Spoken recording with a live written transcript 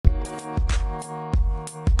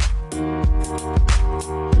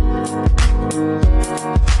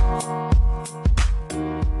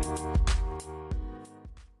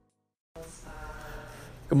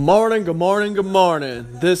morning, good morning, good morning.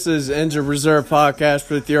 This is Injured Reserve Podcast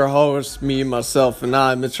with your host, me, myself, and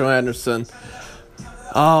I, Mitchell Anderson.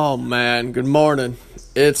 Oh, man, good morning.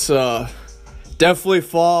 It's, definitely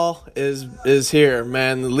fall is here,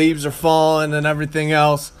 man. The leaves are falling and everything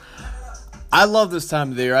else. I love this time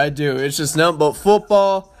of the year, I do. It's just nothing but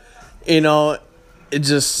football, it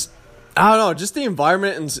just... I don't know, just the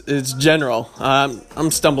environment and it's general. I'm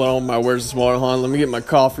stumbling over my words this morning. Hold on, let me get my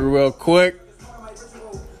coffee real quick.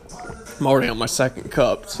 I'm already on my second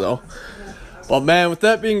cup, so. Well, man, with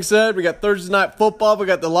that being said, we got Thursday Night Football. We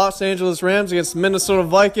got the Los Angeles Rams against the Minnesota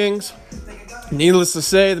Vikings. Needless to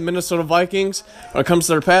say, the Minnesota Vikings, when it comes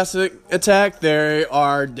to their passing attack, they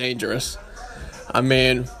are dangerous. I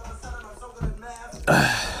mean...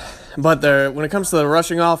 But when it comes to the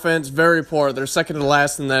rushing offense, very poor. They're second to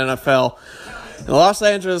last in the NFL. The Los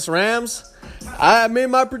Angeles Rams, I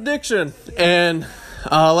made my prediction and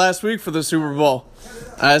last week for the Super Bowl.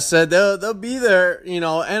 I said they'll be there.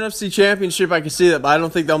 NFC Championship, I can see that, but I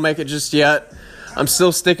don't think they'll make it just yet. I'm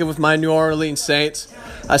still sticking with my New Orleans Saints.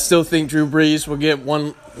 I still think Drew Brees will get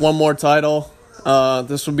one more title.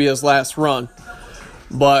 This will be his last run.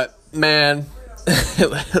 But, man...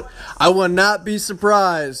 I would not be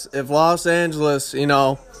surprised if Los Angeles,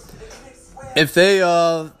 if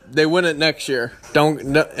they win it next year.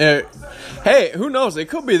 Hey, who knows? It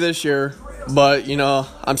could be this year, but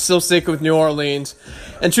I'm still sticking with New Orleans.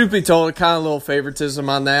 And truth be told, kind of a little favoritism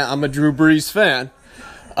on that. I'm a Drew Brees fan.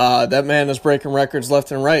 That man is breaking records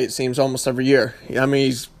left and right. It seems almost every year. I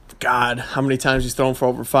mean, how many times he's thrown for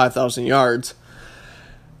over 5,000 yards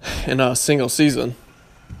in a single season?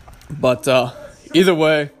 But either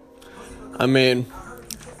way. I mean,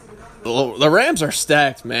 the Rams are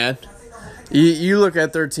stacked, man. You look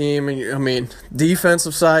at their team, and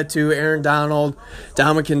defensive side too. Aaron Donald,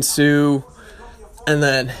 Ndamukong Suh, and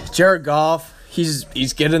then Jared Goff.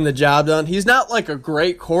 He's getting the job done. He's not like a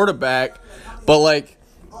great quarterback, but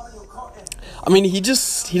he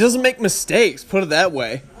doesn't make mistakes. Put it that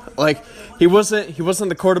way. He wasn't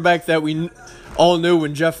the quarterback that we all knew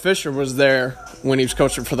when Jeff Fisher was there when he was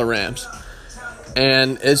coaching for the Rams.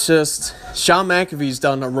 And it's just, Sean McVay's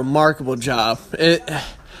done a remarkable job.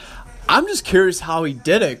 I'm just curious how he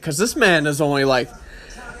did it, because this man is only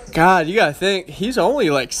God, you gotta think, he's only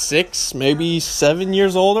 6, maybe 7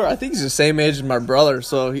 years older. I think he's the same age as my brother,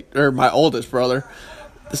 or my oldest brother.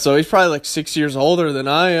 So he's probably 6 years older than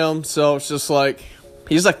I am. So it's just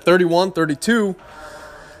he's 31, 32.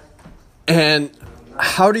 And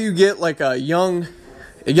how do you get a young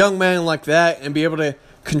man like that and be able to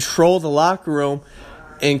control the locker room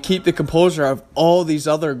and keep the composure of all these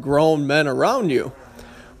other grown men around you?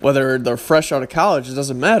 Whether they're fresh out of college, it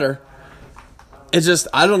doesn't matter.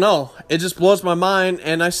 I don't know. It just blows my mind.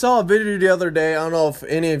 And I saw a video the other day. I don't know if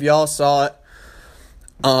any of y'all saw it.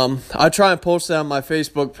 I try and post it on my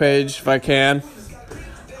Facebook page if I can.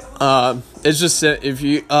 It's just, if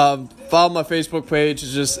you follow my Facebook page,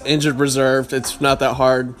 it's just Injured Reserved. It's not that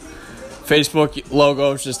hard. Facebook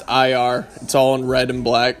logo is just IR. It's all in red and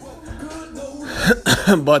black.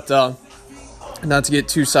 But not to get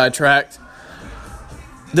too sidetracked,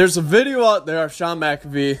 there's a video out there of Sean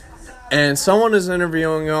McVay, and someone is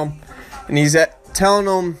interviewing him, and he's telling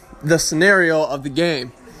him the scenario of the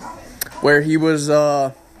game where he was he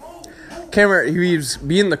was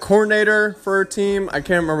being the coordinator for a team. I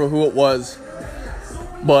can't remember who it was,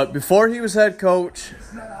 but before he was head coach.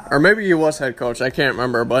 Or maybe he was head coach. I can't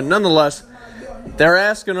remember. But nonetheless, they're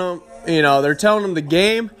asking him, they're telling him the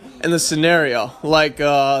game and the scenario.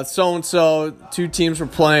 So-and-so, two teams were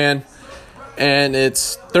playing, and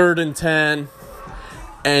it's 3rd and 10.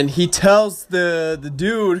 And he tells the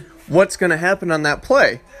dude what's going to happen on that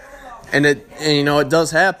play. And it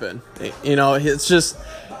does happen. It's just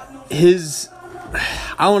his,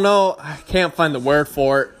 I don't know, I can't find the word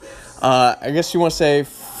for it. I guess you want to say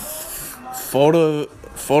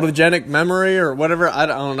photogenic memory or whatever. I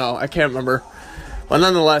don't know. I can't remember. But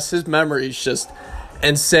nonetheless, his memory is just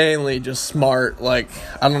insanely just smart. I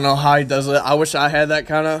don't know how he does it. I wish I had that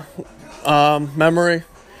kind of memory.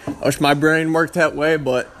 I wish my brain worked that way,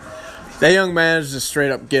 but that young man is just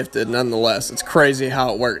straight up gifted nonetheless. It's crazy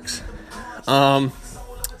how it works. And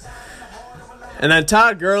then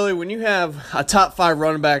Todd Gurley, when you have a top 5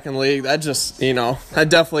 running back in the league, that just, that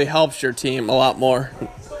definitely helps your team a lot more.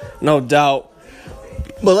 No doubt.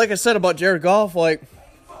 But like I said about Jared Goff,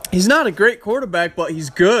 he's not a great quarterback, but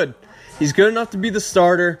he's good. He's good enough to be the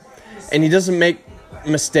starter, and he doesn't make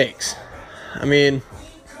mistakes. I mean,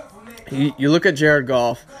 you look at Jared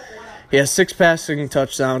Goff, he has 6 passing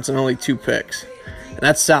touchdowns and only 2 picks. And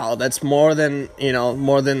that's solid. That's more than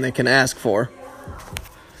they can ask for.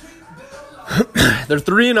 they're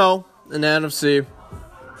 3-0 in the NFC.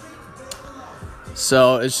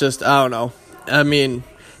 So it's just, I don't know. I mean,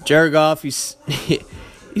 Jared Goff, he's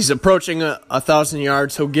approaching 1,000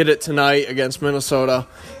 yards. He'll get it tonight against Minnesota.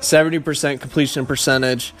 70% completion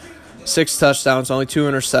percentage, 6 touchdowns, only 2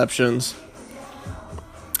 interceptions.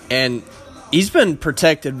 And he's been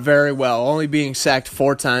protected very well, only being sacked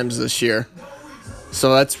 4 times this year.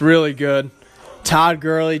 So that's really good. Todd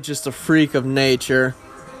Gurley, just a freak of nature.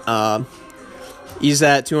 He's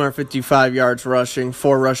at 255 yards rushing,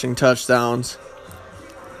 4 rushing touchdowns.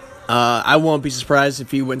 I won't be surprised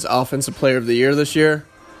if he wins Offensive Player of the Year this year.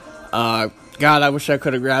 God, I wish I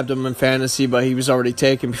could have grabbed him in fantasy, but he was already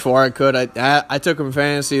taken before I could. I took him in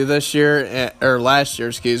fantasy last year,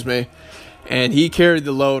 and he carried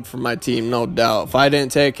the load for my team, no doubt. If I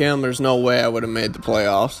didn't take him, there's no way I would have made the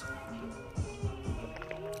playoffs.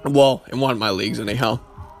 Well, in one of my leagues, anyhow.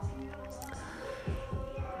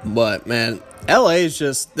 But, man, LA is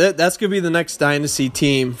just, that's going to be the next dynasty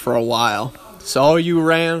team for a while. So all you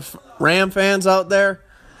Ram fans out there,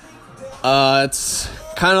 it's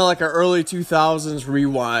kind of like an early 2000s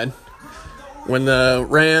rewind when the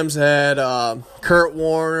Rams had Kurt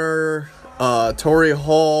Warner, Torrey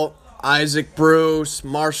Holt, Isaac Bruce,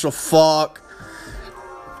 Marshall Faulk.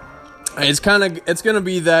 It's going to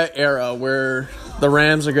be that era where the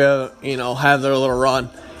Rams are going to, have their little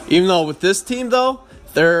run. Even though with this team, though,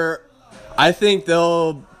 I think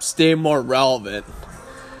they'll stay more relevant.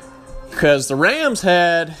 Because the Rams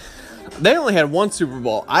they only had 1 Super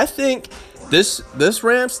Bowl. I think this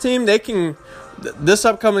Rams team, this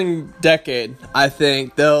upcoming decade, I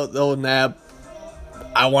think they'll nab,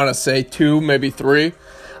 I want to say 2, maybe 3.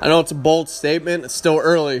 I know it's a bold statement. It's still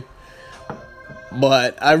early.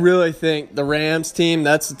 But I really think the Rams team,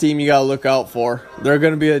 that's the team you got to look out for. They're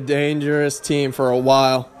going to be a dangerous team for a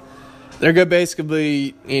while. They're going to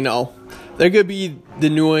basically, they're going to be the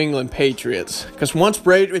New England Patriots. Because once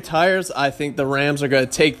Brady retires, I think the Rams are going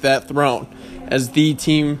to take that throne as the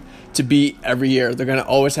team to beat every year. They're going to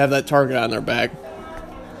always have that target on their back.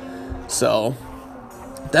 So,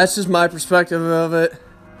 that's just my perspective of it.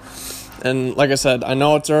 And like I said, I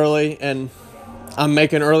know it's early, and I'm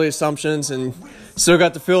making early assumptions, and still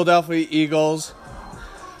got the Philadelphia Eagles.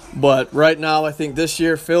 But right now, I think this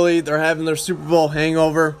year, Philly, they're having their Super Bowl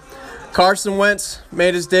hangover. Carson Wentz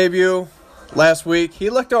made his debut last week. He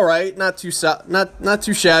looked all right, not too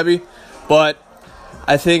shabby, but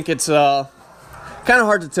I think it's kind of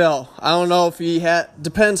hard to tell. I don't know if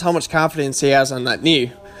depends how much confidence he has on that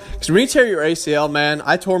knee. Because when you tear your ACL, man,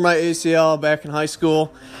 I tore my ACL back in high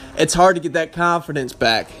school. It's hard to get that confidence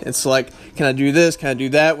back. It's like, can I do this? Can I do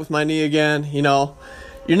that with my knee again? You're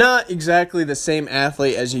not exactly the same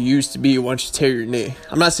athlete as you used to be once you tear your knee.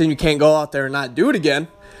 I'm not saying you can't go out there and not do it again.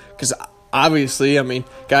 Because obviously,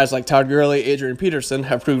 guys like Todd Gurley, Adrian Peterson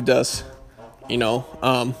have proved us,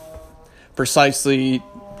 precisely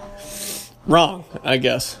wrong, I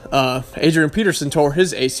guess. Adrian Peterson tore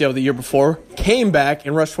his ACL the year before, came back,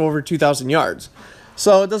 and rushed for over 2,000 yards.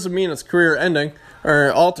 So it doesn't mean it's career ending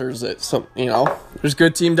or alters it. So, there's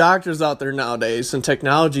good team doctors out there nowadays, and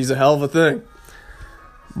technology's a hell of a thing.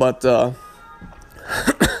 But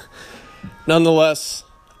nonetheless,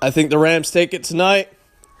 I think the Rams take it tonight.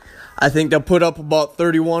 I think they'll put up about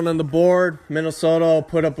 31 on the board. Minnesota will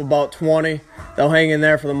put up about 20. They'll hang in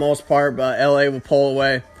there for the most part, but LA will pull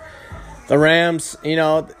away. The Rams,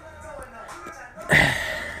 the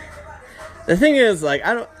thing is,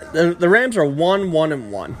 the Rams are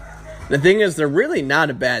 1-1-1. The thing is, they're really not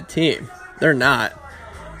a bad team. They're not.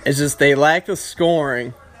 It's just they lack the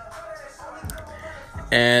scoring.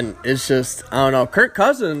 And it's just, I don't know. Kirk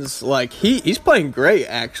Cousins, he's playing great,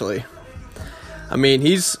 actually.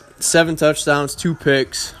 He's 7 touchdowns, 2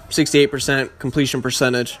 picks, 68% completion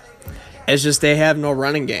percentage. It's just they have no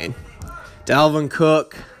running game. Dalvin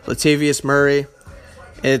Cook, Latavius Murray,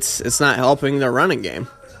 it's not helping their running game.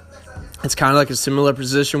 It's kind of like a similar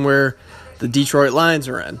position where the Detroit Lions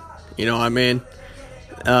are in.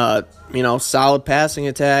 Solid passing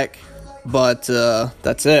attack, but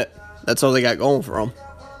that's it. That's all they got going for them.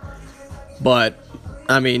 But,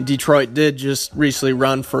 Detroit did just recently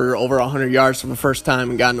run for over 100 yards for the first time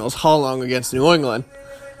and God knows how long against New England.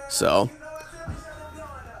 So,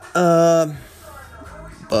 but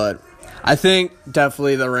I think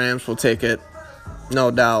definitely the Rams will take it,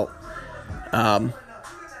 no doubt. The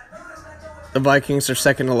Vikings are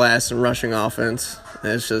second to last in rushing offense.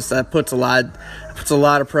 It's just that puts a lot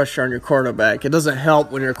of pressure on your quarterback. It doesn't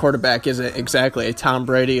help when your quarterback isn't exactly a Tom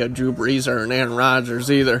Brady, a Drew Brees, or an Aaron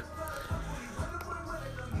Rodgers either.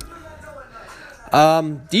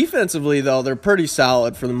 Defensively, though, they're pretty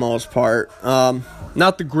solid for the most part.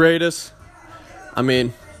 Not the greatest, I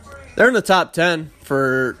mean, they're in the top 10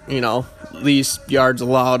 for, least yards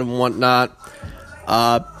allowed and whatnot.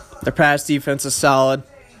 Their pass defense is solid.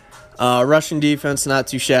 Rushing defense, not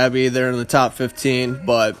too shabby. They're in the top 15,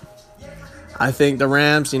 but I think the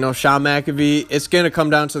Rams, Sean McAvee, it's going to come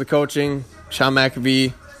down to the coaching. Sean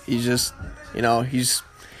McAvee, he's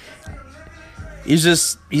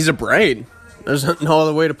a brain. There's no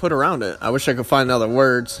other way to put around it. I wish I could find other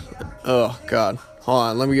words. Oh, God. Hold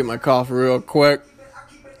on. Let me get my coffee real quick.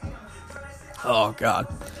 Oh, God.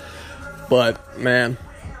 But, man.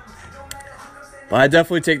 I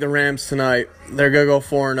definitely take the Rams tonight. They're going to go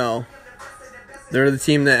 4-0. They're the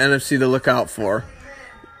team in the NFC to look out for.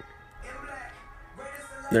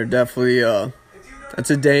 They're definitely,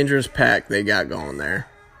 that's a dangerous pack they got going there.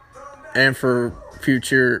 And for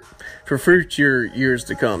future years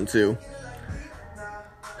to come, too.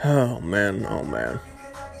 Oh, man.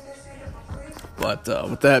 But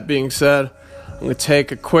with that being said, I'm going to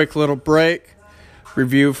take a quick little break.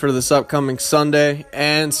 Review for this upcoming Sunday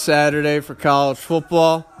and Saturday for college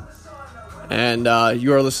football. And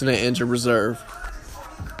you are listening to Injured Reserve.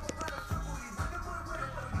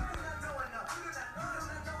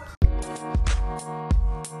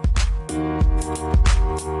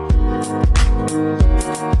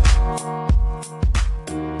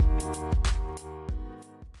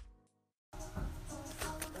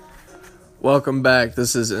 Welcome back.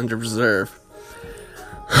 This is Injured Reserve.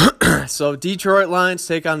 So, Detroit Lions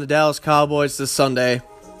take on the Dallas Cowboys this Sunday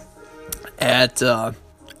at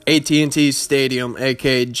AT&T Stadium,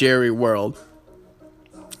 a.k.a. Jerry World.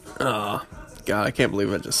 God, I can't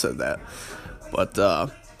believe I just said that. But,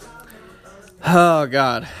 oh,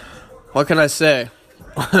 God. What can I say?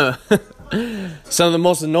 Some of the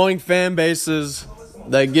most annoying fan bases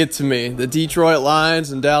that get to me. The Detroit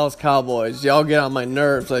Lions and Dallas Cowboys. Y'all get on my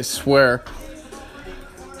nerves, I swear.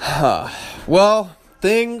 Well,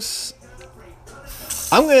 things...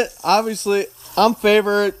 I'm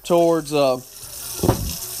favorite towards...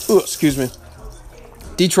 excuse me.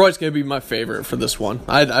 Detroit's going to be my favorite for this one.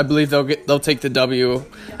 I believe they'll take the W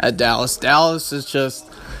at Dallas. Dallas is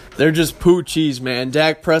they're just poo cheese, man.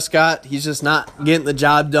 Dak Prescott, he's just not getting the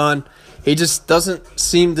job done. He just doesn't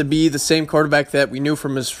seem to be the same quarterback that we knew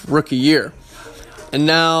from his rookie year. And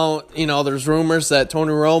now, there's rumors that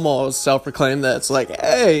Tony Romo is self-proclaimed that it's like,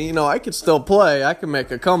 hey, I could still play. I can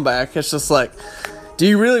make a comeback. It's just like, do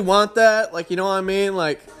you really want that? Like, you know what I mean?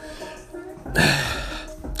 Like,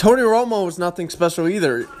 Tony Romo was nothing special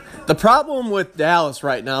either. The problem with Dallas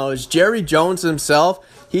right now is Jerry Jones himself.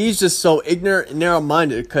 He's just so ignorant and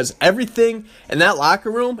narrow-minded because everything in that locker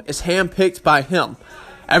room is handpicked by him.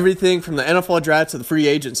 Everything from the NFL draft to the free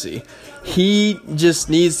agency. He just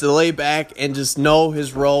needs to lay back and just know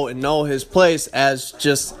his role and know his place as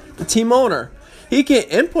just the team owner. He can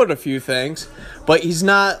input a few things, but he's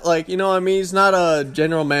not he's not a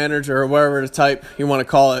general manager or whatever the type you want to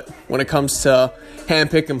call it when it comes to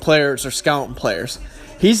handpicking players or scouting players.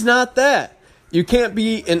 He's not that. You can't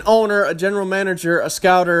be an owner, a general manager, a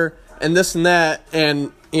scouter, and this and that,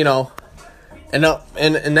 and,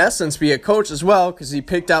 and in essence be a coach as well, because he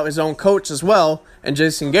picked out his own coach as well, and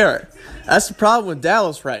Jason Garrett. That's the problem with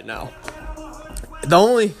Dallas right now. The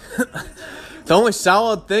only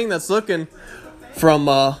solid thing that's looking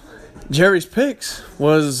from Jerry's picks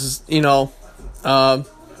was, Ezekiel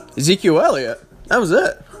Elliott. That was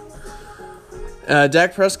it.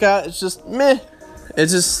 Dak Prescott, it's just meh.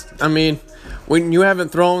 It's just, when you haven't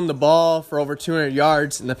thrown the ball for over 200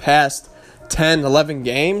 yards in the past 10, 11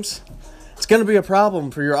 games, it's going to be a problem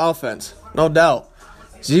for your offense, no doubt.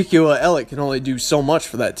 Ezekiel Elliott can only do so much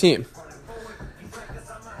for that team.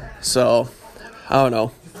 So, I don't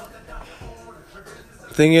know.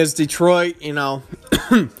 Thing is, Detroit,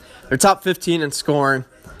 they're top 15 in scoring,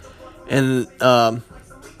 and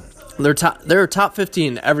they're top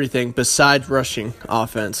 15 in everything besides rushing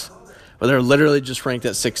offense, but they're literally just ranked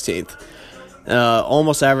at 16th.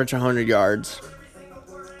 Almost average 100 yards.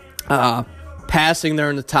 Passing, they're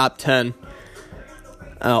in the top 10.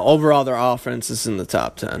 Overall, their offense is in the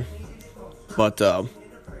top 10. But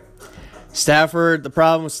Stafford, the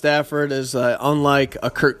problem with Stafford is unlike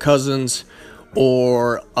a Kirk Cousins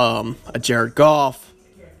or a Jared Goff,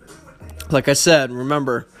 like I said,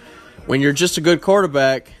 remember, when you're just a good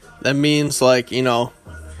quarterback, that means, you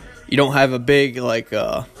don't have a big,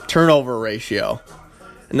 turnover ratio.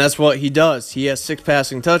 And that's what he does. He has 6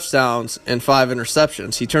 passing touchdowns and 5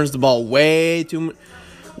 interceptions. He turns the ball way too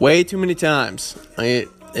many times.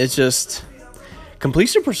 It's just,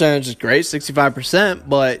 completion percentage is great, 65%,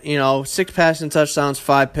 but, 6 passing touchdowns,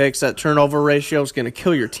 5 picks, that turnover ratio is going to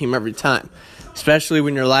kill your team every time. Especially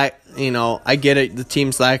when you're I get it. The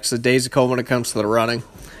team's lacks the days of when it comes to the running.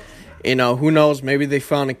 Who knows? Maybe they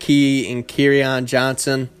found a key in Kerryon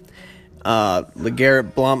Johnson.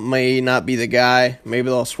 LeGarrette Blount may not be the guy. Maybe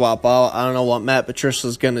they'll swap out. I don't know what Matt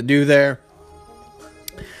Patricia's going to do there.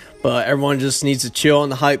 But everyone just needs to chill on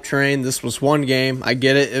the hype train. This was one game. I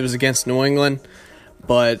get it. It was against New England.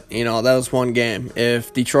 But, that was one game.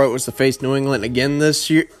 If Detroit was to face New England again this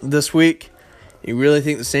week, you really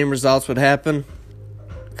think the same results would happen?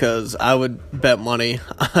 Because I would bet money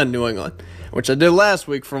on New England, which I did last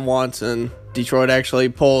week for once, and Detroit actually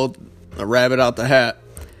pulled a rabbit out the hat.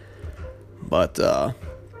 But,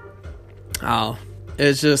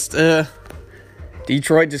 it's just,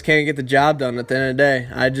 Detroit just can't get the job done at the end of the day.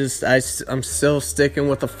 I'm still sticking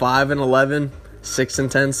with the 5-11,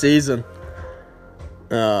 6-10 season.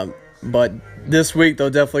 But this week they'll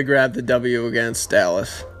definitely grab the W against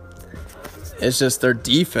Dallas. It's just their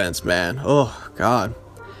defense, man. Oh God,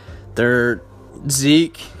 their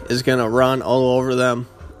Zeke is gonna run all over them.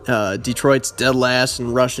 Detroit's dead last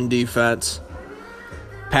in rushing defense.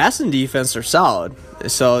 Passing defense are solid.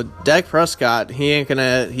 So Dak Prescott, he ain't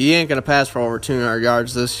gonna pass for over 200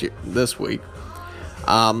 yards this week.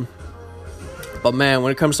 But man,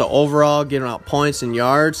 when it comes to overall getting out points and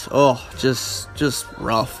yards, just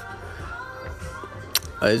rough.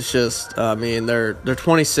 It's just, they're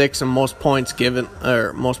 26 in most points given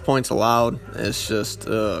or most points allowed. It's just,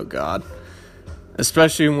 oh God,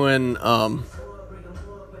 especially when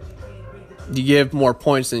you give more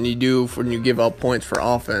points than you do when you give out points for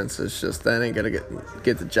offense. It's just that ain't gonna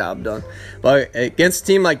get the job done. But against a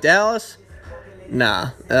team like Dallas, nah,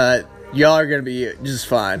 y'all are gonna be just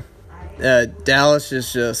fine. Dallas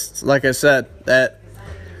is just, like I said, that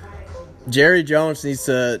Jerry Jones needs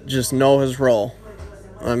to just know his role.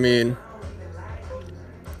 I mean,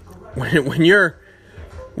 when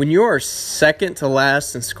you are second to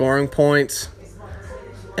last in scoring points,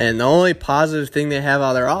 and the only positive thing they have out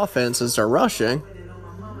of their offense is their rushing,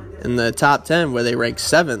 in the top 10 where they rank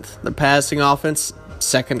 7th, the passing offense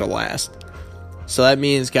second to last. So that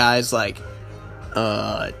means guys like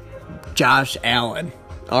Josh Allen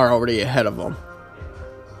are already ahead of them.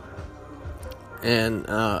 And,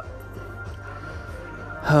 oh,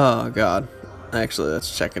 God. Actually,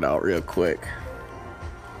 let's check it out real quick.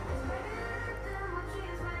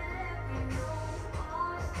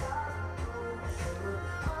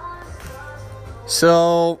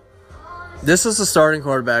 So, this is the starting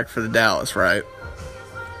quarterback for the Dallas, right?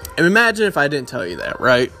 And imagine if I didn't tell you that,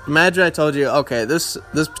 right? Imagine I told you, okay, this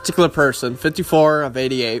particular person, 54 of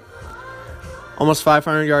 88, almost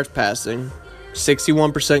 500 yards passing,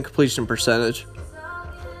 61% completion percentage,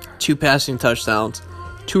 2 passing touchdowns,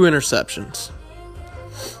 2 interceptions.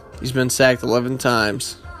 He's been sacked 11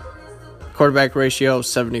 times. Quarterback ratio of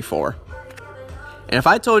 74. And if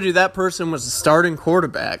I told you that person was the starting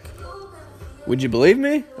quarterback, would you believe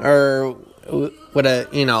me? Or would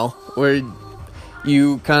where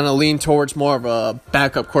you kind of lean towards more of a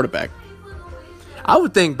backup quarterback? I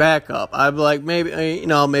would think backup. I'd be like,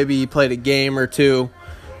 maybe he played a game or two,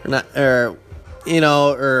 or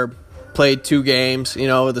played 2 games,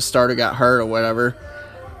 the starter got hurt or whatever.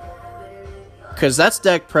 Because that's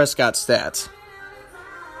Dak Prescott's stats.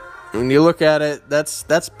 When you look at it, that's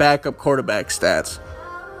backup quarterback stats.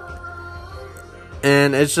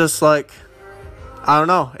 And it's just like, I don't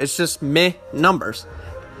know. It's just meh numbers.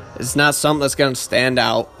 It's not something that's going to stand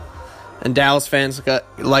out. And Dallas fans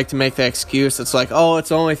like to make the excuse. It's like, oh,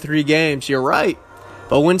 it's only 3 games. You're right.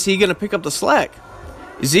 But when's he going to pick up the slack?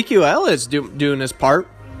 Ezekiel Elliott's doing his part.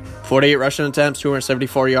 48 rushing attempts,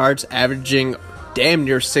 274 yards, averaging damn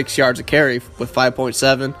near 6 yards a carry with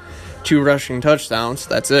 5.7, 2 rushing touchdowns.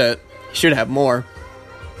 That's it. He should have more.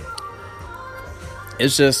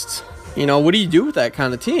 It's just, what do you do with that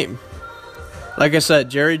kind of team? Like I said,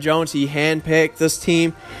 Jerry Jones, he handpicked this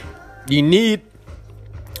team.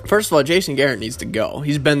 First of all, Jason Garrett needs to go.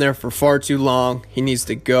 He's been there for far too long. He needs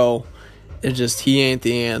to go. It's just, he ain't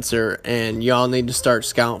the answer, and y'all need to start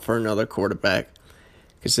scouting for another quarterback.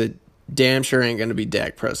 Because it damn sure ain't going to be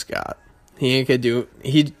Dak Prescott. He ain't going to do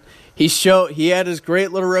it. He had his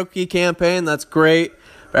great little rookie campaign. That's great.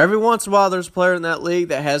 But every once in a while, there's a player in that league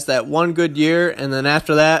that has that one good year, and then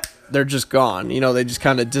after that, they're just gone. They just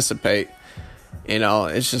kind of dissipate.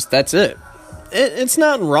 It's just, that's it. It's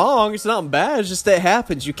not wrong. It's not bad. It's just that it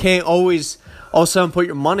happens. You can't always all of a sudden put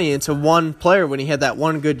your money into one player when he had that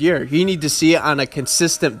one good year. You need to see it on a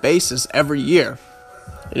consistent basis every year.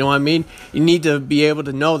 You know what I mean? You need to be able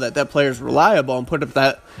to know that player is reliable and put up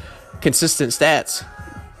that consistent stats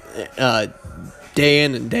day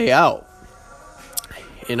in and day out.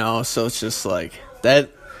 So it's just like that.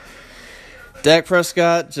 Dak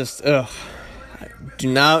Prescott, just, do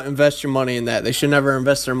not invest your money in that. They should never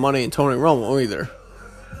invest their money in Tony Romo either.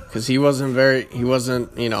 Because he wasn't,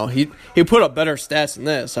 he put up better stats than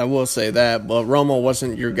this, I will say that. But Romo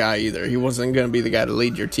wasn't your guy either. He wasn't going to be the guy to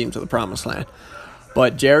lead your team to the promised land.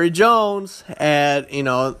 But Jerry Jones had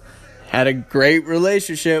a great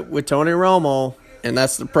relationship with Tony Romo, and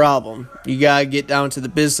that's the problem. You got to get down to the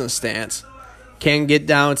business stance. Can't get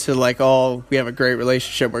down to we have a great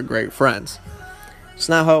relationship, we're great friends. It's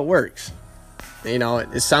not how it works.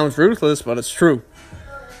 It sounds ruthless, but it's true.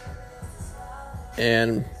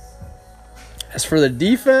 And as for the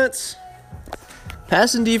defense,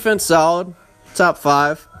 passing defense solid, top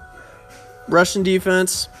 5. Rushing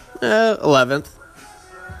defense, 11th.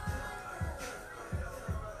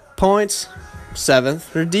 Points,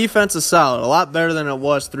 7th. Their defense is solid, a lot better than it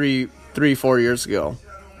was 4 years ago.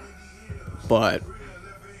 But,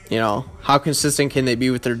 how consistent can they be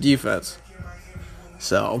with their defense?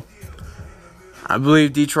 So, I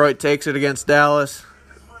believe Detroit takes it against Dallas,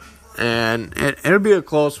 and it'll be a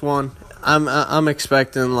close one. I'm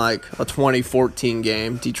expecting a 2014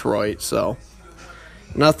 game, Detroit. So,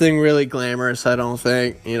 nothing really glamorous, I don't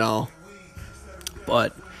think,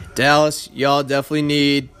 But Dallas, y'all definitely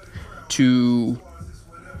need to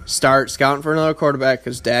start scouting for another quarterback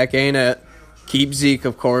because Dak ain't it. Keep Zeke,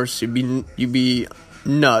 of course. You'd be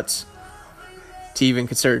nuts to even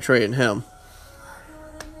consider trading him.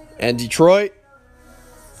 And Detroit,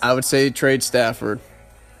 I would say trade Stafford.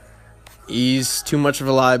 He's too much of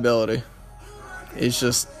a liability. It's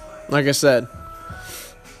just, like I said,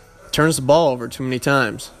 turns the ball over too many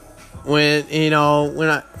times. Whenever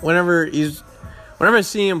I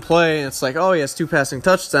see him play, it's like, oh, he has 2 passing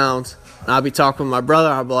touchdowns. And I'll be talking with my brother.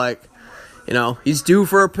 I'll be like, he's due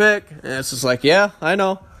for a pick. And it's just like, yeah, I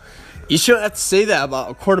know. You shouldn't have to say that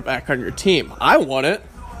about a quarterback on your team. I want it.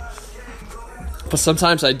 But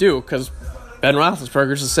sometimes I do because Ben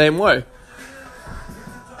Roethlisberger's the same way.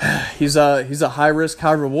 He's a high risk,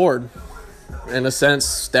 high reward. In a sense,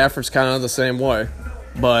 Stafford's kind of the same way.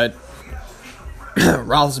 But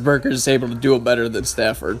Roethlisberger is able to do it better than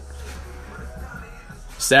Stafford.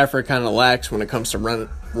 Stafford kind of lacks when it comes to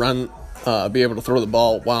be able to throw the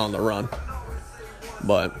ball while on the run.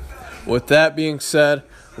 But with that being said,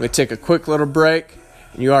 I'm going to take a quick little break.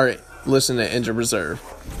 And you are listening to Injured Reserve.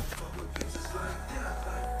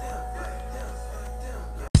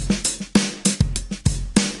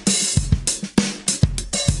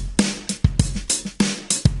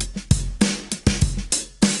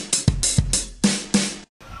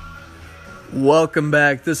 Welcome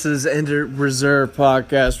back. This is Injured Reserve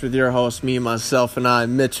Podcast with your host, me, myself, and I,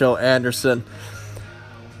 Mitchell Anderson.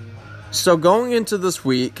 So going into this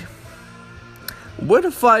week, what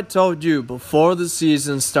if I told you before the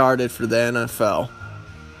season started for the NFL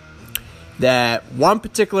that one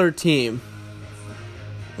particular team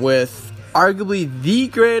with arguably the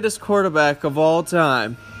greatest quarterback of all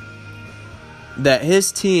time, that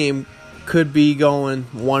his team could be going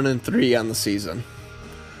 1-3 on the season?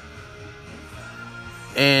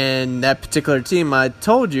 And that particular team, I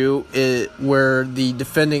told you, were the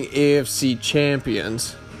defending AFC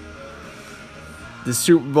champions, the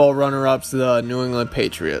Super Bowl runner-ups, the New England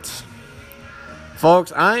Patriots.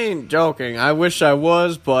 Folks, I ain't joking. I wish I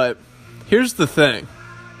was, but here's the thing.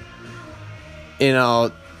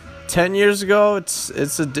 10 years ago,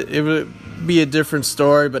 it would be a different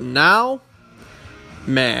story, but now,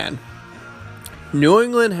 man, New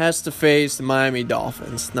England has to face the Miami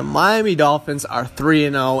Dolphins. The Miami Dolphins are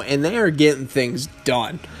 3-0, and they are getting things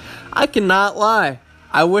done. I cannot lie.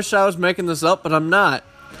 I wish I was making this up, but I'm not.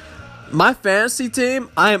 My fantasy team,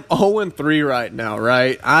 I am 0-3 right now,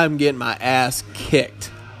 right? I'm getting my ass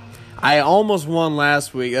kicked. I almost won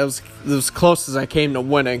last week. It was as close as I came to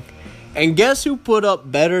winning. And guess who put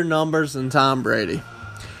up better numbers than Tom Brady?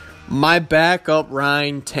 My backup,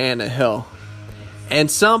 Ryan Tannehill. And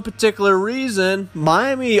some particular reason,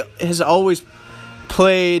 Miami has always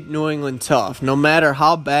played New England tough. No matter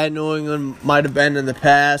how bad New England might have been in the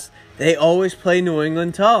past, they always play New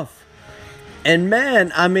England tough. And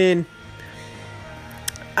man, I mean,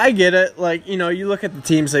 I get it. You look at the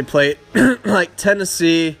teams they played, like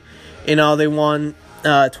Tennessee, they won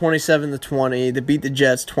 27-20. They beat the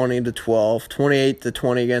Jets 20-12,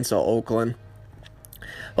 28-20 against Oakland.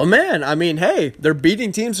 Well, man, I mean, hey, they're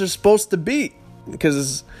beating teams they're supposed to beat.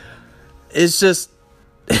 Because it's just,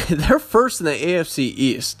 they're first in the AFC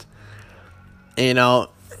East, and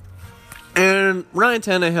Ryan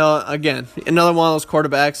Tannehill, again, another one of those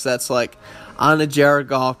quarterbacks that's on a Jared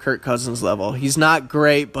Goff, Kirk Cousins level. He's not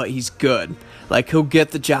great, but he's good. He'll get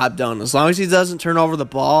the job done. As long as he doesn't turn over the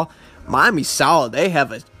ball, Miami's solid. They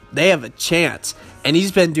have a they have a chance. And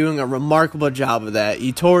he's been doing a remarkable job of that.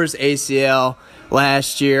 He tore his ACL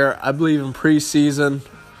last year, I believe in preseason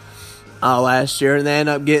last year, and they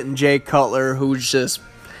ended up getting Jay Cutler, who's just,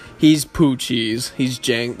 he's poo cheese. He's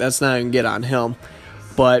jank. That's not even get on him.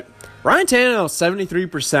 But Ryan Tannehill,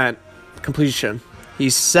 73% completion.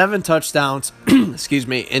 He's 7 touchdowns, excuse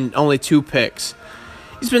me, and only 2 picks.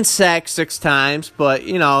 He's been sacked 6 times, but,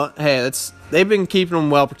 you know, hey, they've been keeping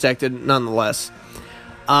him well protected nonetheless.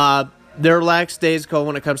 They're lackadaisical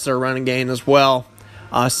when it comes to their running game as well.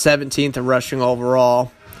 17th in rushing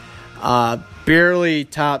overall. Barely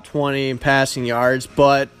top 20 in passing yards,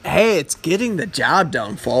 but, hey, it's getting the job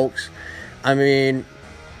done, folks. I mean,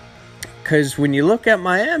 because when you look at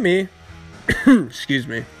Miami, excuse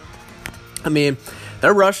me, I mean,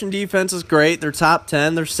 their rushing defense is great. They're top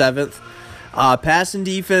 10. They're 7th. Passing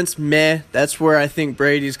defense, meh. That's where I think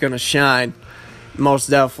Brady's going to shine, most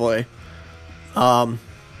definitely. But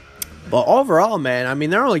overall, man, I mean,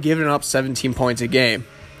 they're only giving up 17 points a game,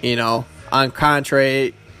 you know, on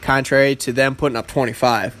contrary to them putting up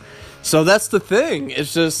 25. So that's the thing.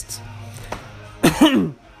 It's just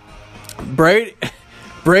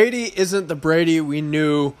Brady isn't the Brady we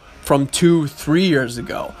knew from 2-3 years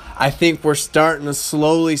ago. I think we're starting to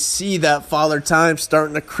slowly see that father time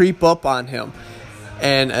starting to creep up on him.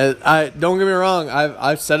 And I don't get me wrong,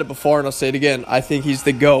 I've said it before and I'll say it again. I think he's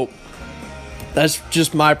the GOAT. That's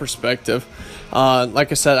just my perspective.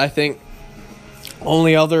 Like I said, I think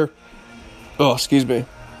only other player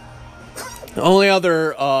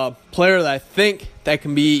that I think that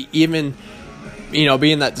can be even, you know,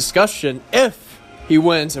 be in that discussion if he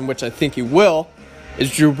wins, and which I think he will,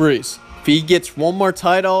 is Drew Brees. If he gets one more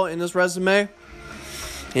title in his resume,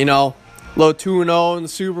 you know, low 2-0 in the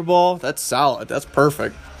Super Bowl, that's solid. That's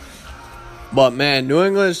perfect. But, man, New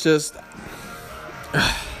England is just,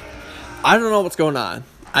 I don't know what's going on.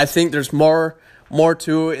 I think there's more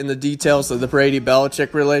to it in the details of the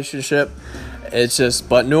Brady-Belichick relationship. It's just,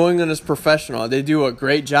 but New England is professional. They do a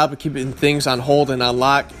great job of keeping things on hold and on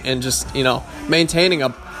lock and just, you know, maintaining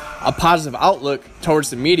a positive outlook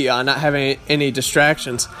towards the media and not having any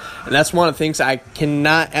distractions. And that's one of the things I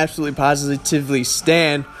cannot absolutely positively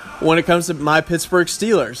stand when it comes to my Pittsburgh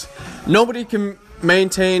Steelers. Nobody can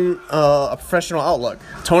maintain a professional outlook.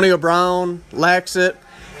 Antonio Brown lacks it.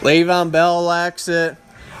 Le'Veon Bell lacks it.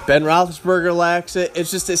 Ben Roethlisberger lacks it. It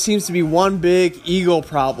seems to be one big ego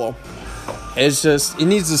problem. It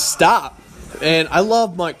needs to stop. And I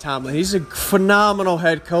love Mike Tomlin. He's a phenomenal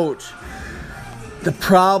head coach. The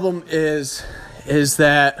problem is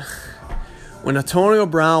that when Antonio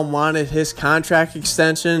Brown wanted his contract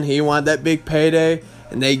extension, he wanted that big payday,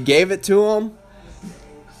 and they gave it to him,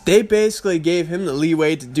 they basically gave him the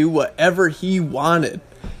leeway to do whatever he wanted.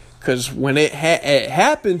 Because when it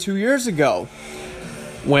happened 2 years ago,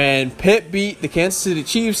 when Pitt beat the Kansas City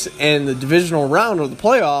Chiefs in the divisional round of the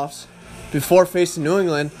playoffs before facing New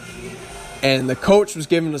England, and the coach was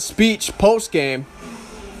giving a speech post-game,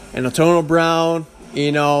 and Antonio Brown,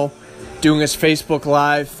 you know, doing his Facebook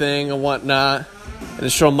Live thing and whatnot, and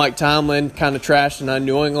it showed Mike Tomlin kind of trashing on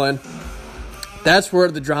New England. That's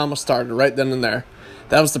where the drama started, right then and there.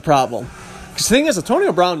 That was the problem. Because the thing is,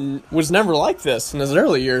 Antonio Brown was never like this in his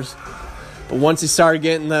early years. But once he started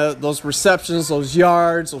getting those receptions, those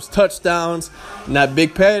yards, those touchdowns, and that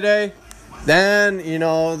big payday, then, you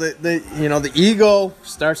know, the ego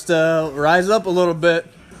starts to rise up a little bit.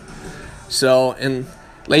 So, and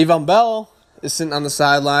Le'Veon Bell is sitting on the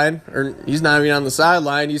sideline, or he's not even on the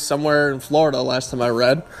sideline. He's somewhere in Florida last time I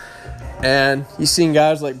read. And he's seen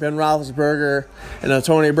guys like Ben Roethlisberger and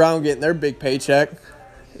Antonio Brown getting their big paycheck,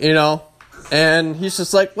 you know. And he's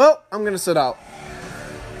just like, well, I'm going to sit out.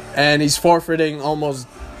 And he's forfeiting almost,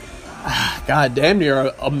 damn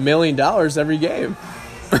near $1 million every game.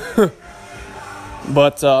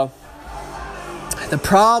 But the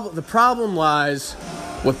problem lies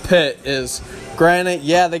with Pitt is, granted,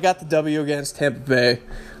 yeah, they got the W against Tampa Bay.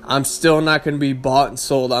 I'm still not going to be bought and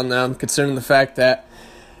sold on them, considering the fact that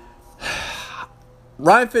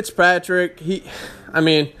Ryan Fitzpatrick,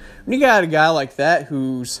 when you got a guy like that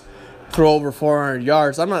who's throw over 400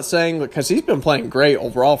 yards, I'm not saying because he's been playing great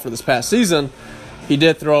overall for this past season. He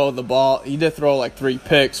did throw the ball. He did throw like 3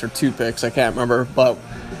 picks or 2 picks. I can't remember. But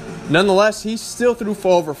nonetheless, he still threw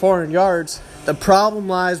for over 400 yards. The problem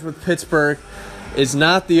lies with Pittsburgh is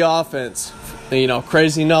not the offense. You know,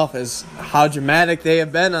 crazy enough as how dramatic they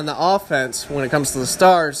have been on the offense when it comes to the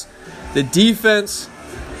stars. The defense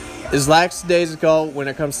is lackadaisical when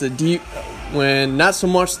it comes to when not so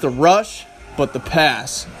much the rush, but the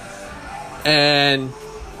pass. And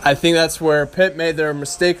I think that's where Pitt made their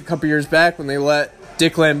mistake a couple years back when they let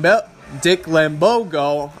Dick Dick LeBeau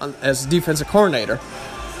go as defensive coordinator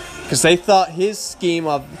because they thought his scheme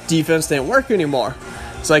of defense didn't work anymore.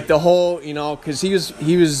 It's like the whole, because he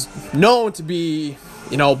was known to be,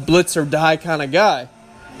 blitz or die kind of guy,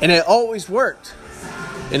 and it always worked.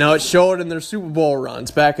 It showed in their Super Bowl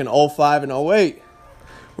runs back in 2005 and 2008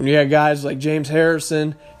 when you had guys like James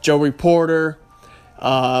Harrison, Joey Porter,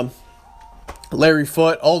 Larry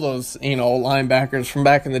Foote, all those, linebackers from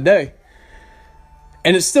back in the day.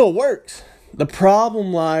 And it still works. The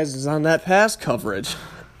problem lies is on that pass coverage.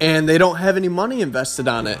 And they don't have any money invested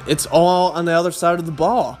on it. It's all on the other side of the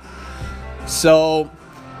ball. So,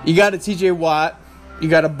 you got a TJ Watt, you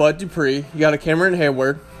got a Bud Dupree, you got a Cameron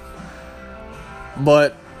Hayward.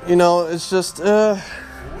 But, it's just, the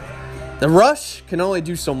rush can only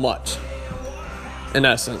do so much, in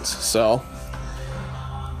essence. So,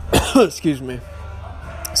 excuse me.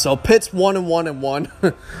 So, Pitt's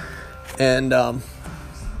 1-1-1. And,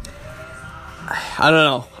 I don't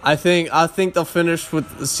know. I think they'll finish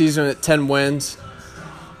with the season at 10 wins,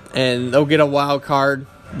 and they'll get a wild card.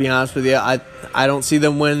 To be honest with you, I don't see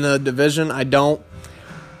them win the division. I don't.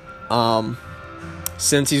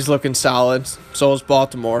 Since he's looking solid, so is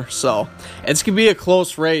Baltimore. So it's gonna be a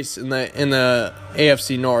close race in the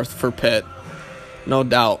AFC North for Pitt, no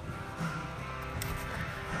doubt.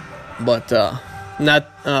 But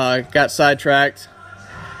got sidetracked.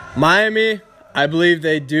 Miami. I believe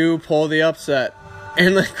they do pull the upset.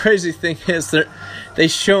 And the crazy thing is they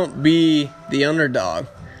shouldn't be the underdog.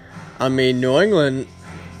 I mean, New England,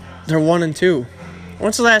 they're 1-2.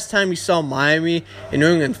 When's the last time you saw Miami and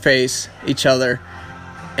New England face each other?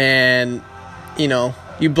 And,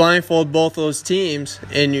 you blindfold both those teams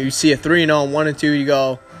and you see a 3-0 and 1-2, you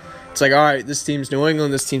go, it's like, all right, this team's New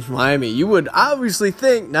England, this team's Miami. You would obviously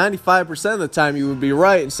think 95% of the time you would be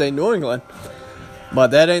right and say New England.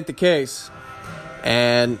 But that ain't the case.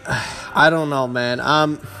 And I don't know, man.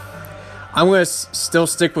 I'm going to still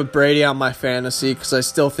stick with Brady on my fantasy because I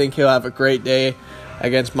still think he'll have a great day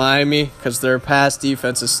against Miami because their pass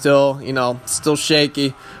defense is still, still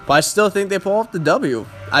shaky. But I still think they pull off the W.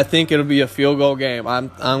 I think it'll be a field goal game.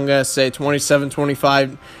 I'm going to say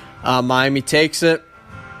 27-25. Miami takes it.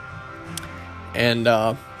 And,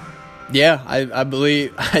 I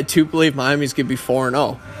do believe Miami's going to be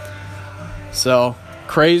 4-0. So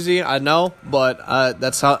crazy, I know, but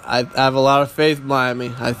that's how I have a lot of faith in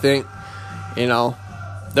Miami. I think,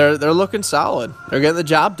 they're looking solid. They're getting the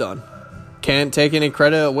job done. Can't take any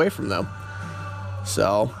credit away from them.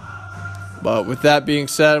 So, but with that being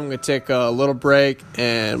said, I'm going to take a little break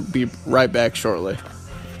and be right back shortly.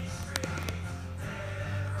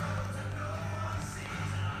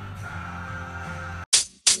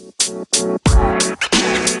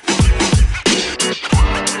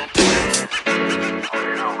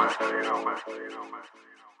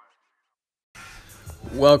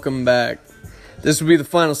 Welcome back. This will be the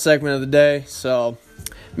final segment of the day. So,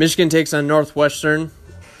 Michigan takes on Northwestern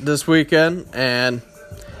this weekend, and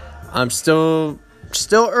I'm still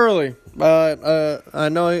early, but I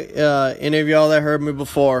know any of y'all that heard me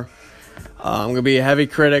before, I'm going to be a heavy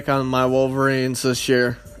critic on my Wolverines this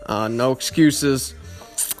year. No excuses.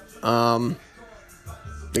 They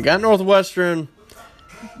got Northwestern.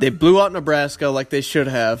 They blew out Nebraska like they should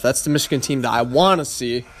have. That's the Michigan team that I want to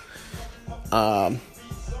see.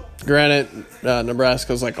 Granted,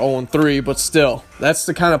 Nebraska's like 0-3, but still, that's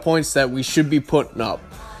the kind of points that we should be putting up.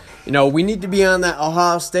 We need to be on that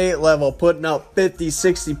Ohio State level, putting up 50,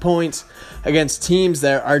 60 points against teams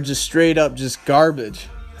that are just straight up just garbage.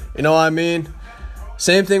 You know what I mean?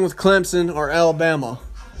 Same thing with Clemson or Alabama.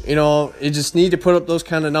 You just need to put up those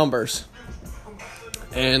kind of numbers.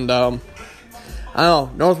 And, I don't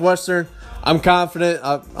know, Northwestern, I'm confident.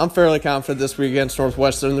 I'm fairly confident this week against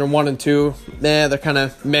Northwestern. They're 1-2. They're kind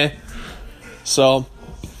of meh. So,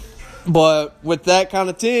 but with that kind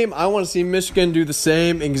of team, I want to see Michigan do the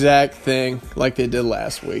same exact thing like they did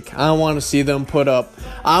last week. I want to see them up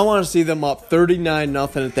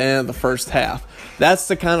 39-0 at the end of the first half. That's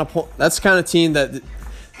the kind of team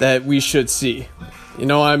that we should see. You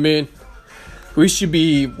know what I mean? We should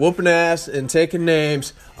be whooping ass and taking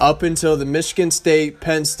names up until the Michigan State,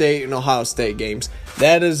 Penn State, and Ohio State games.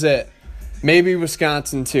 That is it. Maybe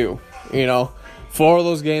Wisconsin too. 4 of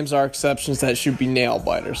those games are exceptions that should be nail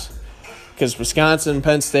biters. Because Wisconsin and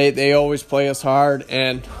Penn State, they always play us hard.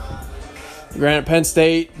 And granted, Penn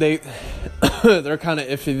State, they're kind of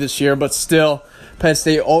iffy this year, but still, Penn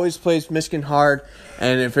State always plays Michigan hard.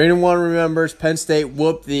 And if anyone remembers, Penn State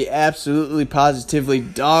whooped the absolutely positively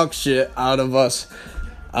dog shit out of us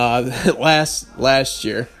last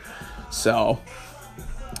year. So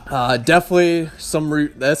definitely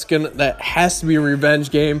that has to be a revenge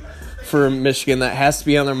game for Michigan that has to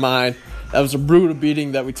be on their mind. That was a brutal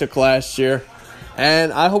beating that we took last year.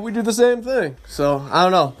 And I hope we do the same thing. So, I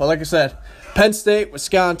don't know. But like I said, Penn State,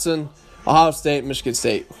 Wisconsin, Ohio State, Michigan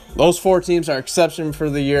State. Those 4 teams are exception for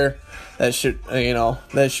the year. That should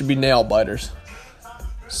be nail biters.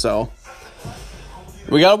 So,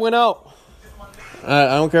 we got to win out. I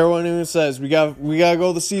don't care what anyone says. We got to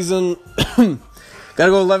go the season. Got to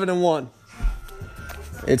go 11-1.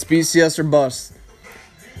 It's BCS or bust.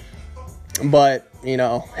 But,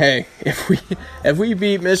 hey, if we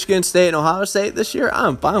beat Michigan State and Ohio State this year,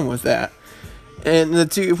 I'm fine with that. And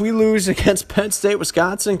if we lose against Penn State,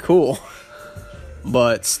 Wisconsin, cool.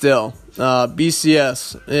 But still,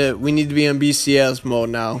 BCS, we need to be on BCS mode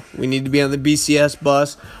now. We need to be on the BCS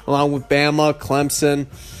bus along with Bama, Clemson,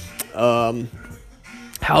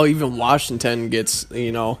 how even Washington gets,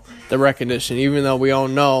 the recognition, even though we all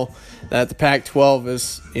know that the Pac-12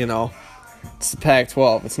 is, it's the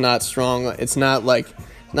Pac-12. It's not strong. It's not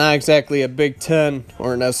exactly a Big Ten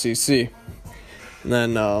or an SEC. And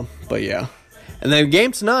then, but yeah. And then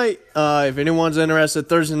game tonight, if anyone's interested,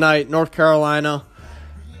 Thursday night, North Carolina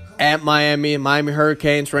at Miami. Miami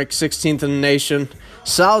Hurricanes ranked 16th in the nation.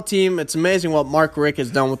 Solid team. It's amazing what Mark Richt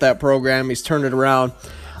has done with that program. He's turned it around.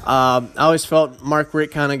 I always felt Mark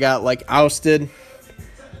Richt kind of got ousted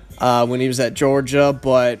when he was at Georgia,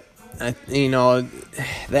 but the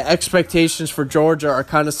expectations for Georgia are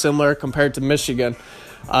kind of similar compared to Michigan.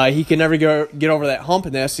 He can never get over that hump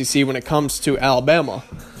in the SEC when it comes to Alabama.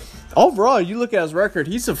 Overall, you look at his record,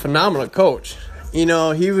 he's a phenomenal coach.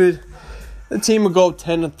 The team would go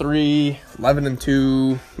 10-3,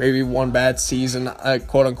 11-2, maybe one bad season,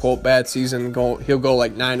 quote unquote bad season. He'll go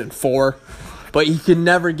 9-4, but he can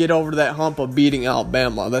never get over that hump of beating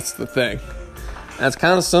Alabama. That's the thing. That's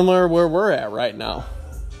kind of similar where we're at right now.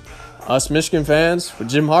 Us Michigan fans with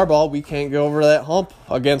Jim Harbaugh, we can't get over that hump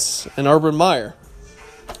against an Urban Meyer.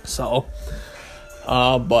 So,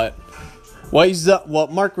 but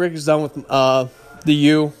what Mark Richt has done with the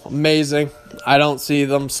U, amazing. I don't see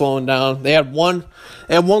them slowing down. They had one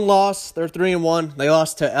loss. They're 3-1. They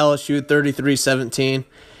lost to LSU 33-17,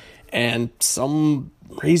 and some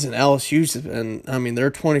reason LSU's been.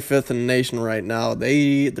 They're 25th in the nation right now.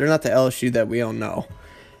 They're not the LSU that we all know.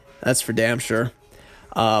 That's for damn sure.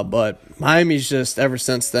 But Miami's just ever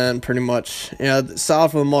since then pretty much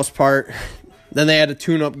solid for the most part. Then they had a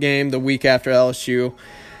tune-up game the week after LSU.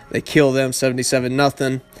 They killed them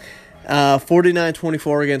 77-0.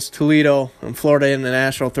 49-24 against Toledo, and Florida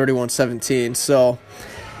International 31-17. So,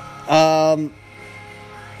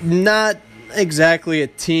 not exactly a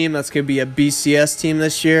team that's going to be a BCS team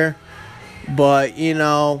this year, but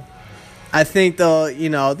I think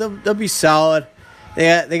they'll be solid.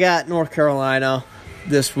 They got North Carolina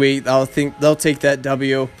this week. I think they'll take that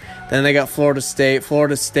W. Then they got Florida State.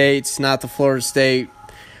 Florida State's not the Florida State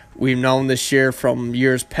we've known this year from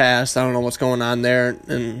years past. I don't know what's going on there.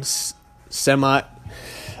 And I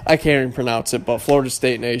can't even pronounce it, but Florida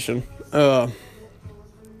State Nation. But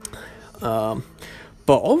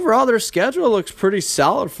overall, their schedule looks pretty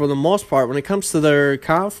solid for the most part. When it comes to their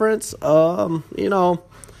conference, I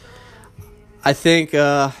think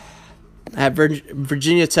at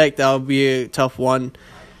Virginia Tech, that would be a tough one.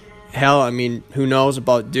 Hell, who knows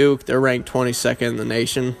about Duke? They're ranked 22nd in the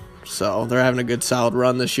nation, so they're having a good solid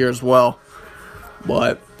run this year as well.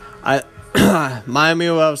 But Miami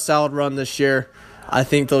will have a solid run this year. I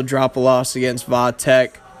think they'll drop a loss against Va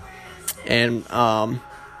Tech and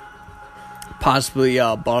possibly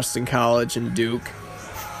Boston College and Duke.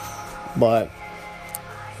 But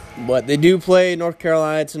they do play North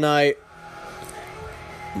Carolina tonight.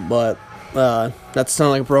 But that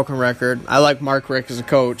sounds like a broken record. I like Mark Richt as a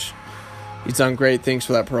coach. He's done great things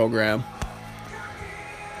for that program.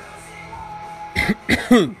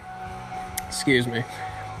 Excuse me.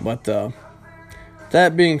 But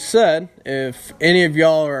that being said, if any of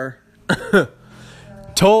y'all are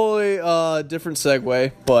totally different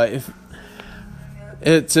segue, but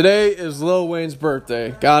today is Lil Wayne's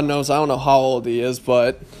birthday. God knows, I don't know how old he is,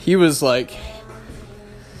 but he was I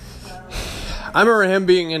remember him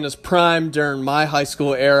being in his prime during my high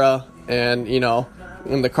school era, and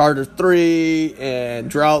when the Carter 3 and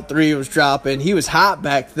Drought 3 was dropping, he was hot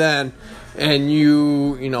back then. And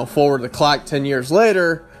you forward the clock 10 years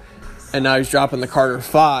later, and now he's dropping the Carter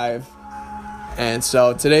 5. And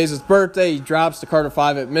so today's his birthday. He drops the Carter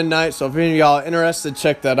 5 at midnight. So if any of y'all are interested,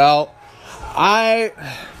 check that out. I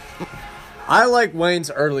like Wayne's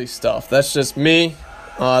early stuff. That's just me.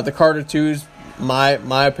 The Carter 2's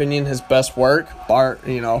my opinion, his best work.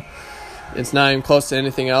 It's not even close to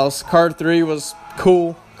anything else. Carter 3 was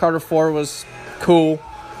cool. Carter 4 was cool.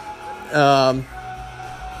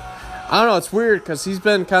 I don't know. It's weird because he's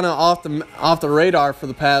been kind of off the radar for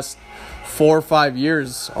the past 4 or 5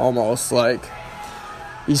 years almost. Like,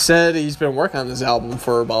 he said he's been working on this album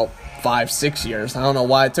for about 5-6 years. I don't know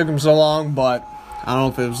why it took him so long, but I don't know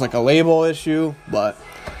if it was like a label issue. But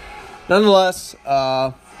nonetheless,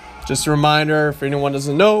 just a reminder, if anyone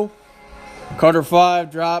doesn't know, Carter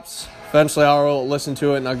 5 drops. Eventually I'll listen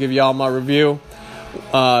to it and I'll give you all my review.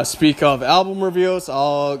 Speak of album reviews,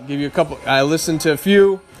 I'll give you a couple. I listened to a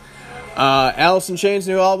few. Alice in Chains'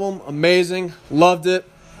 new album, amazing, loved it.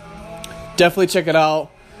 Definitely check it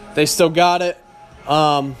out. They still got it.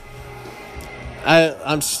 I'm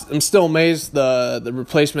still amazed the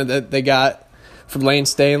replacement that they got for Lane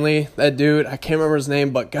Stanley. That dude, I can't remember his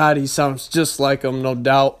name, but God, he sounds just like him, no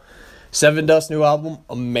doubt. Sevendust new album,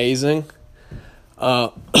 amazing.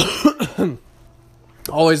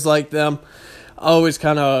 Always liked them. Always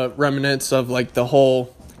kind of reminiscence of like the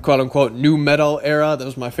whole quote-unquote new metal era. That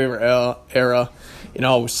was my favorite era. You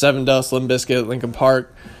know, Sevendust, Limp Bizkit, Linkin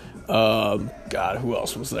Park. God, who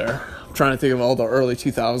else was there? I'm trying to think of all the early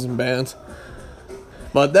 2000 bands.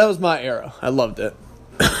 But that was my era. I loved it.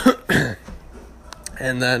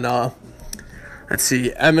 And then, let's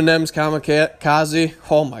see, Eminem's Kamikaze.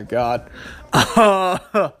 Oh, my God.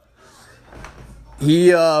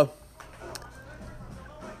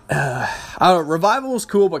 Revival was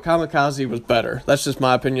cool, but Kamikaze was better. That's just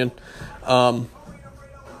my opinion.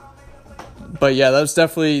 But yeah, that was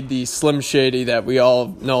definitely the Slim Shady that we all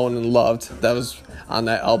known and loved. That was on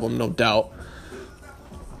that album, no doubt.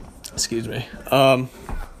 Excuse me. Trying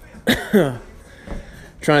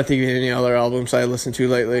to think of any other albums I listened to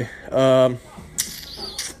lately. I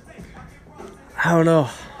don't know.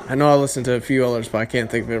 I know I listened to a few others, but I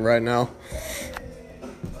can't think of it right now.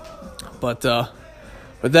 But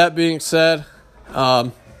with that being said,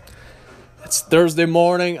 it's Thursday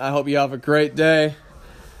morning. I hope you have a great day.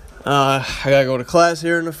 I gotta go to class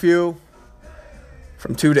here in a few.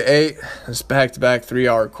 From 2 to 8. It's back-to-back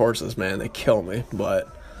 3-hour courses, man. They kill me. But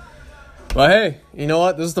hey, you know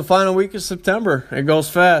what? This is the final week of September. It goes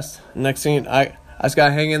fast. Next thing, I just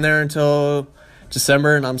gotta hang in there until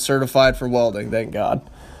December, and I'm certified for welding. Thank God.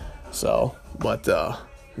 So, but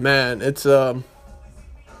man, it's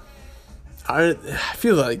I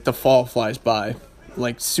feel like the fall flies by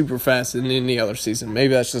like super fast in any other season.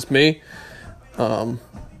 Maybe that's just me.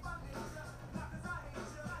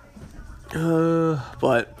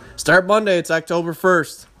 But start Monday. It's October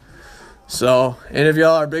 1st. So, any of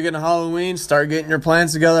y'all are big into Halloween, start getting your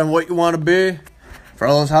plans together on what you want to be for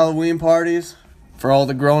all those Halloween parties, for all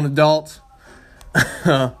the grown adults.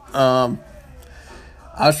 I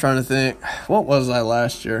was trying to think, what was I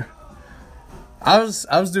last year? I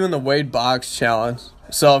was doing the Wade Boggs challenge.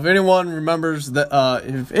 So if anyone remembers that,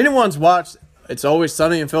 if anyone's watched It's Always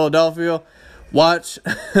Sunny in Philadelphia, watch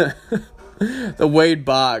the Wade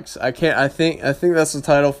Boggs. I think that's the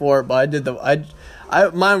title for it. But I did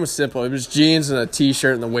mine was simple. It was jeans and a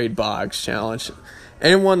t-shirt and the Wade Boggs challenge.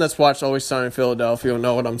 Anyone that's watched Always Sunny in Philadelphia will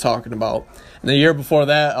know what I'm talking about. And the year before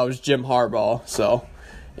that, I was Jim Harbaugh. So,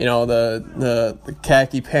 you know, the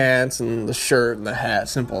khaki pants and the shirt and the hat,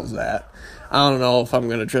 simple as that. I don't know if I'm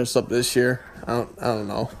gonna dress up this year. I don't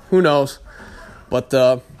know. Who knows? But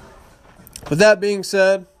with that being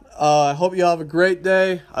said, I hope you all have a great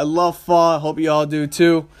day. I love fall. I hope you all do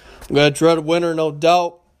too. I'm gonna dread winter, no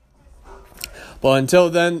doubt. But until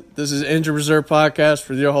then, this is Injured Reserve Podcast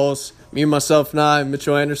with your hosts, me, myself, and I,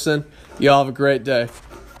 Mitchell Anderson. You all have a great day.